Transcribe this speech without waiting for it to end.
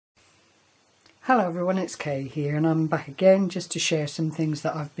Hello everyone, it's Kay here and I'm back again just to share some things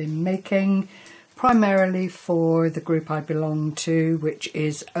that I've been making primarily for the group I belong to, which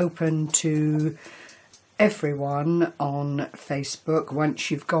is open to everyone on Facebook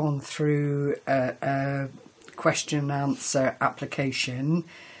once you've gone through a question and answer application,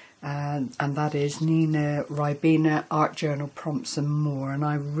 and that is Nina Ribena Art Journal Prompts and More, and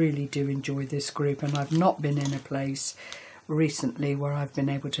I really do enjoy this group, and I've not been in a place recently where I've been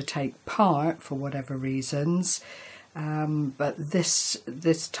able to take part for whatever reasons, but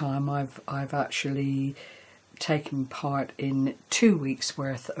this time I've actually taken part in 2 weeks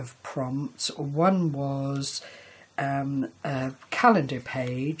worth of prompts. One was a calendar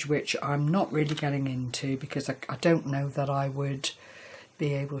page, which I'm not really getting into because I don't know that I would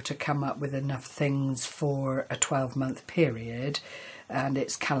be able to come up with enough things for a 12-month period, and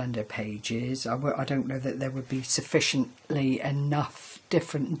it's calendar pages. I don't know that there would be sufficiently enough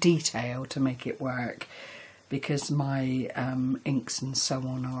different detail to make it work, because my inks and so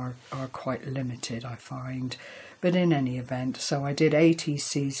on are quite limited, I find. But in any event, so I did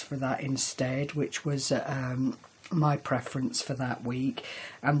A.T.Cs for that instead, which was my preference for that week,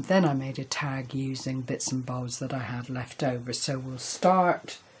 and then I made a tag using bits and bobs that I had left over. So we'll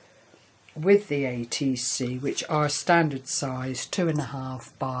start with the A.T.C, which are standard size 2.5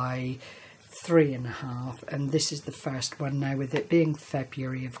 by 3.5, and this is the first one now. With it being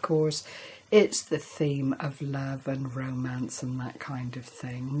February, of course, it's the theme of love and romance and that kind of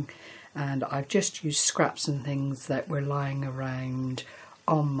thing, and I've just used scraps and things that were lying around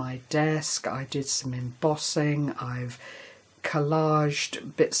on my desk. I did some embossing, I've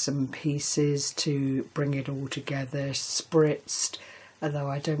collaged bits and pieces to bring it all together, spritzed, although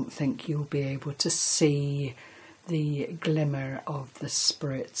I don't think you'll be able to see the glimmer of the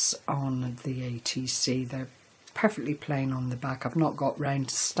spritz on the A.T.C. They're perfectly plain on the back. I've not got round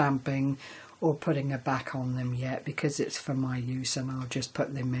to stamping or putting a back on them yet because it's for my use, and I'll just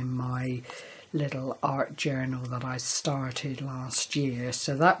put them in my little art journal that I started last year.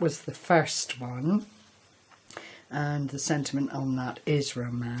 So that was the first one, and the sentiment on that is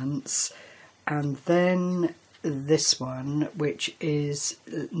romance. And then this one, which is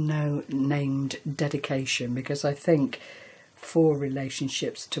now named dedication, because I think for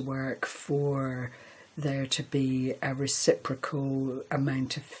relationships to work, for there to be a reciprocal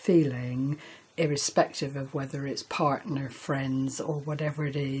amount of feeling, irrespective of whether it's partner, friends or whatever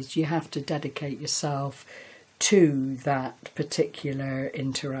it is, you have to dedicate yourself to that particular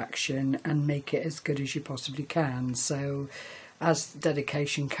interaction and make it as good as you possibly can. So as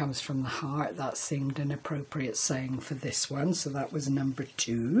dedication comes from the heart, that seemed an appropriate saying for this one, so that was number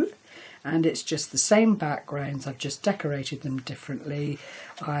 2. And it's just the same backgrounds, I've just decorated them differently.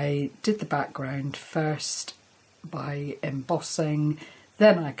 I did the background first by embossing,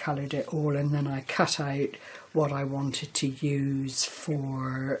 then I coloured it all, and then I cut out what I wanted to use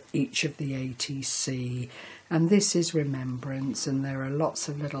for each of the A.T.C. And this is remembrance, and there are lots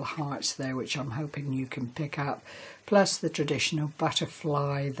of little hearts there which I'm hoping you can pick up, plus the traditional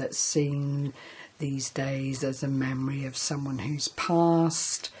butterfly that's seen these days as a memory of someone who's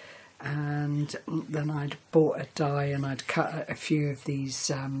passed. And then I'd bought a die and I'd cut a few of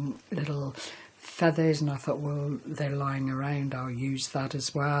these little feathers, and I thought, well, they're lying around, I'll use that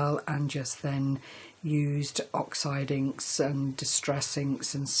as well, and just then used oxide inks and distress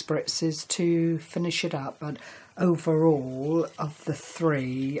inks and spritzes to finish it up. But overall, of the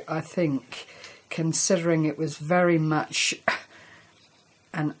 3, I think, considering it was very much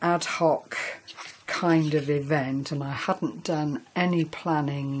an ad hoc kind of event and I hadn't done any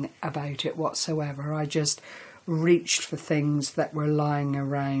planning about it whatsoever, I just reached for things that were lying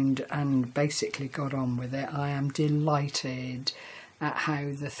around and basically got on with it. I am delighted at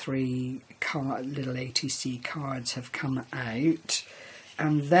how the 3 little A.T.C cards have come out.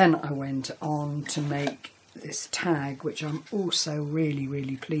 And then I went on to make this tag, which I'm also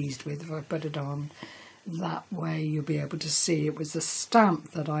really pleased with. If I put it on that way, you'll be able to see it was a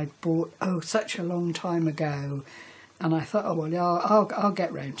stamp that I bought such a long time ago, and I thought, oh well, yeah, I'll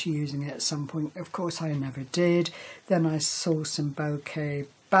get round to using it at some point. Of course I never did. Then I saw some bouquet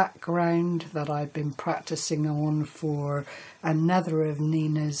background that I'd been practicing on for another of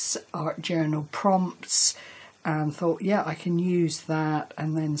Nina's art journal prompts, and thought, yeah, I can use that,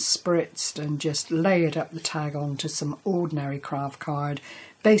 and then spritzed and just layered up the tag onto some ordinary craft card,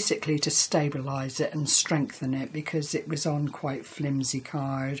 basically to stabilise it and strengthen it because it was on quite flimsy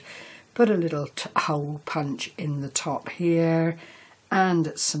card. Put a little hole punch in the top here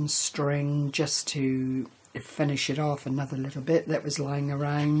and some string just to finish it off, another little bit that was lying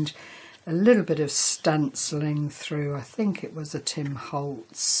around. A little bit of stenciling through, I think it was a Tim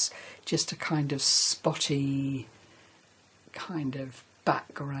Holtz just a kind of spotty kind of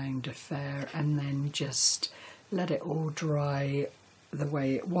background affair, and then just let it all dry the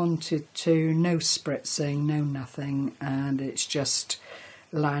way it wanted to, no spritzing, no nothing, and it's just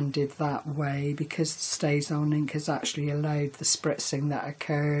landed that way because the Stays On ink has actually allowed the spritzing that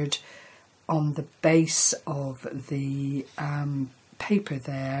occurred on the base of the paper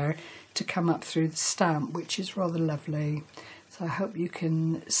there to come up through the stamp, which is rather lovely. So I hope you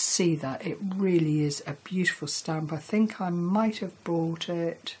can see that. It really is a beautiful stamp. I think I might have bought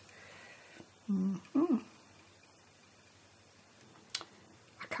it. I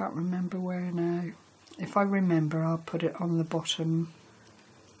can't remember where now. If I remember, I'll put it on the bottom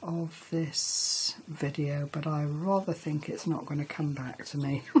of this video, but I rather think it's not going to come back to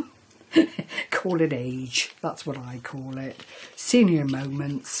me. Call it age, that's what I call it. Senior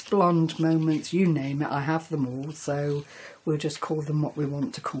moments, blonde moments, you name it, I have them all, so we'll just call them what we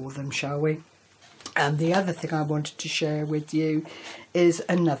want to call them, shall we? And the other thing I wanted to share with you is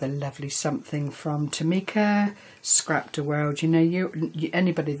another lovely something from Tmikas, Scrapdaworld. You know,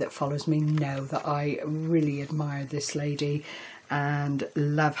 anybody that follows me know that I really admire this lady and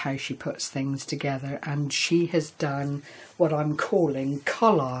love how she puts things together, and she has done what I'm calling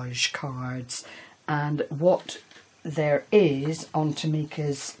collage cards. And what there is on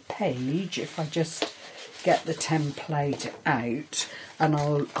Tmikas' page, if I just get the template out, and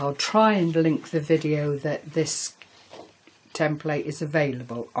I'll try and link the video that this template is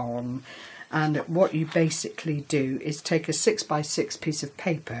available on. And what you basically do is take a 6x6 piece of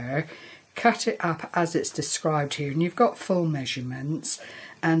paper, cut it up as it's described here, and you've got full measurements,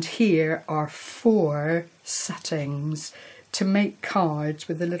 and here are 4 settings to make cards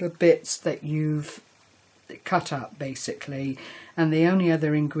with the little bits that you've cut up basically. And the only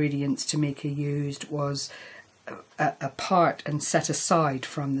other ingredients Tmikas used was a part and set aside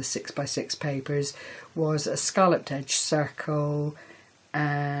from the 6x6 papers was a scalloped edge circle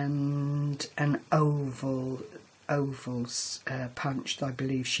and an ovals punched, I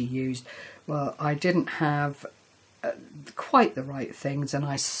believe she used. Well, I didn't have quite the right things, and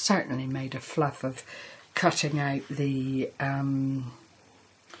I certainly made a fluff of cutting out the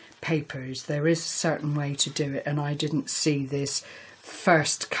papers. There is a certain way to do it, and I didn't see this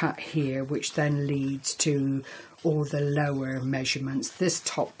first cut here, which then leads to all the lower measurements. This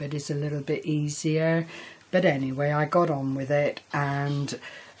top bit is a little bit easier, but anyway, I got on with it, and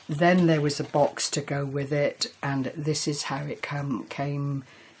then there was a box to go with it, and this is how it came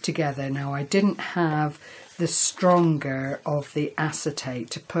together. Now, I didn't have the stronger of the acetate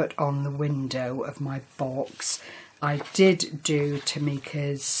to put on the window of my box. I did do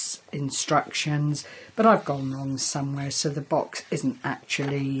Tmikas' instructions, but I've gone wrong somewhere, so the box isn't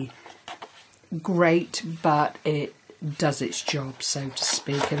actually great, but it does its job, so to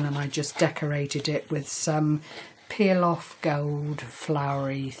speak. And then I just decorated it with some peel-off gold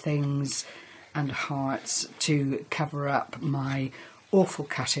flowery things and hearts to cover up my awful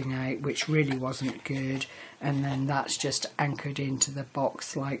cutting out, which really wasn't good. And then that's just anchored into the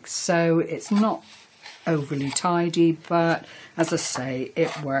box like so. It's not overly tidy, but as I say,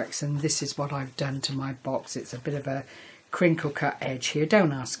 it works, and this is what I've done to my box. It's a bit of a crinkle cut edge here.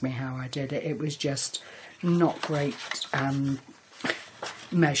 Don't ask me how I did it. It was just not great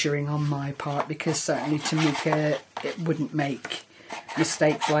measuring on my part, because certainly Tmikas, it wouldn't make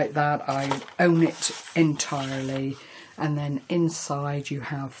mistakes like that. I own it entirely. And then inside you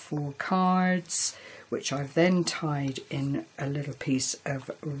have 4 cards, which I've then tied in a little piece of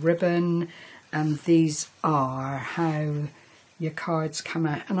ribbon, and these are how your cards come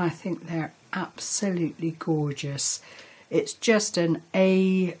out, and I think they're absolutely gorgeous. It's just an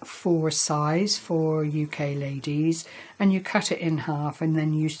A4 size for UK ladies, and you cut it in half, and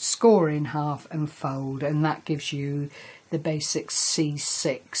then you score in half and fold, and that gives you the basic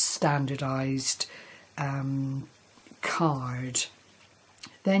C6 standardised card.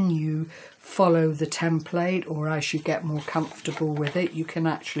 Then you follow the template, or as you get more comfortable with it, you can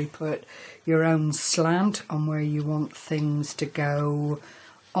actually put your own slant on where you want things to go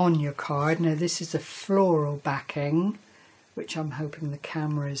on your card. Now, this is a floral backing, which I'm hoping the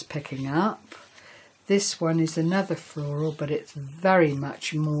camera is picking up. This one is another floral, but it's very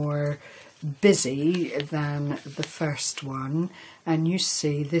much more busy than the first one. And you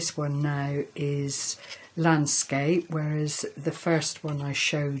see this one now is landscape, whereas the first one I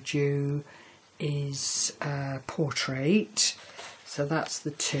showed you is portrait. So that's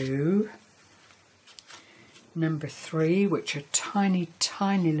the two. number 3, which are tiny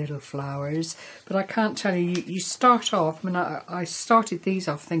little flowers. But I can't tell you, you start off, I mean, I started these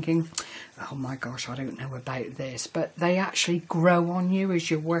off thinking, oh my gosh, I don't know about this, but they actually grow on you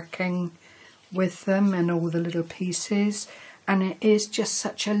as you're working with them and all the little pieces, and it is just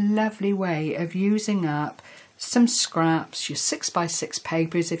such a lovely way of using up some scraps, your 6x6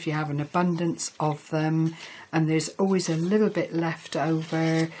 papers if you have an abundance of them, and there's always a little bit left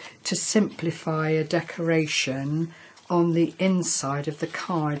over to simplify a decoration on the inside of the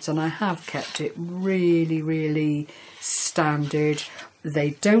cards. And I have kept it really standard.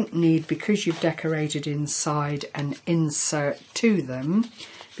 They don't need, because you've decorated inside, an insert to them,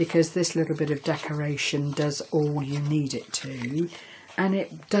 because this little bit of decoration does all you need it to. And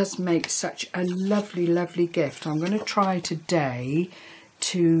it does make such a lovely gift. I'm going to try today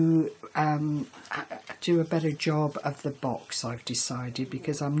to do a better job of the box, I've decided,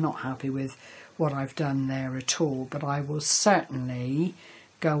 because I'm not happy with what I've done there at all. But I will certainly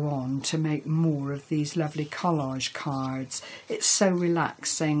go on to make more of these lovely collage cards. It's so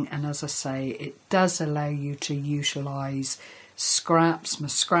relaxing, and as I say, it does allow you to utilise scraps. My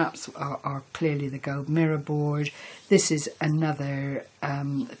scraps are clearly the gold mirror board. This is another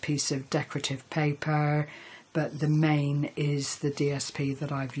piece of decorative paper, but the main is the DSP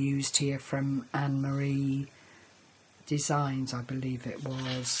that I've used here from Anne-Marie Designs, I believe it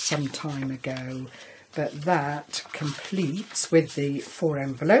was, some time ago. But that completes, with the 4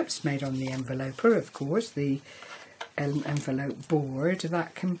 envelopes made on the enveloper, of course, the envelope board,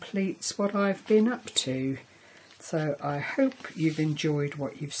 that completes what I've been up to. So I hope you've enjoyed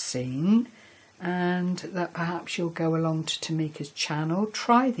what you've seen, and that perhaps you'll go along to Tmikas' channel,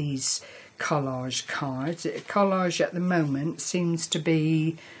 try these collage cards. Collage at the moment seems to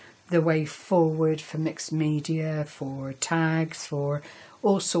be the way forward for mixed media, for tags, for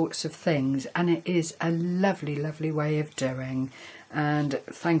all sorts of things, and it is a lovely way of doing. And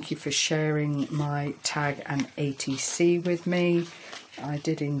thank you for sharing my tag and A.T.C with me. I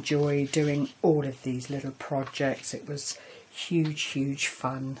did enjoy doing all of these little projects. It was huge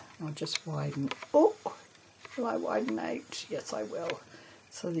fun. I'll just widen. Oh, will I widen out? Yes, I will,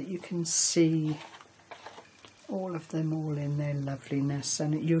 so that you can see all of them all in their loveliness.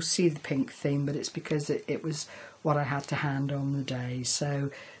 And you'll see the pink theme, but it's because it was what I had to hand on the day.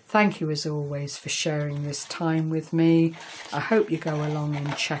 So thank you as always for sharing this time with me. I hope you go along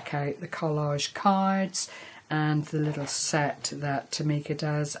and check out the collage cards and the little set that Tmika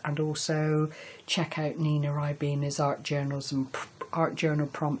does, and also check out Nina Ribina's art journals and art journal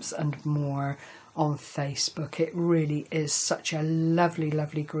prompts and more on Facebook. It really is such a lovely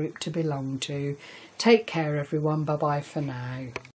group to belong to. Take care everyone, bye bye for now.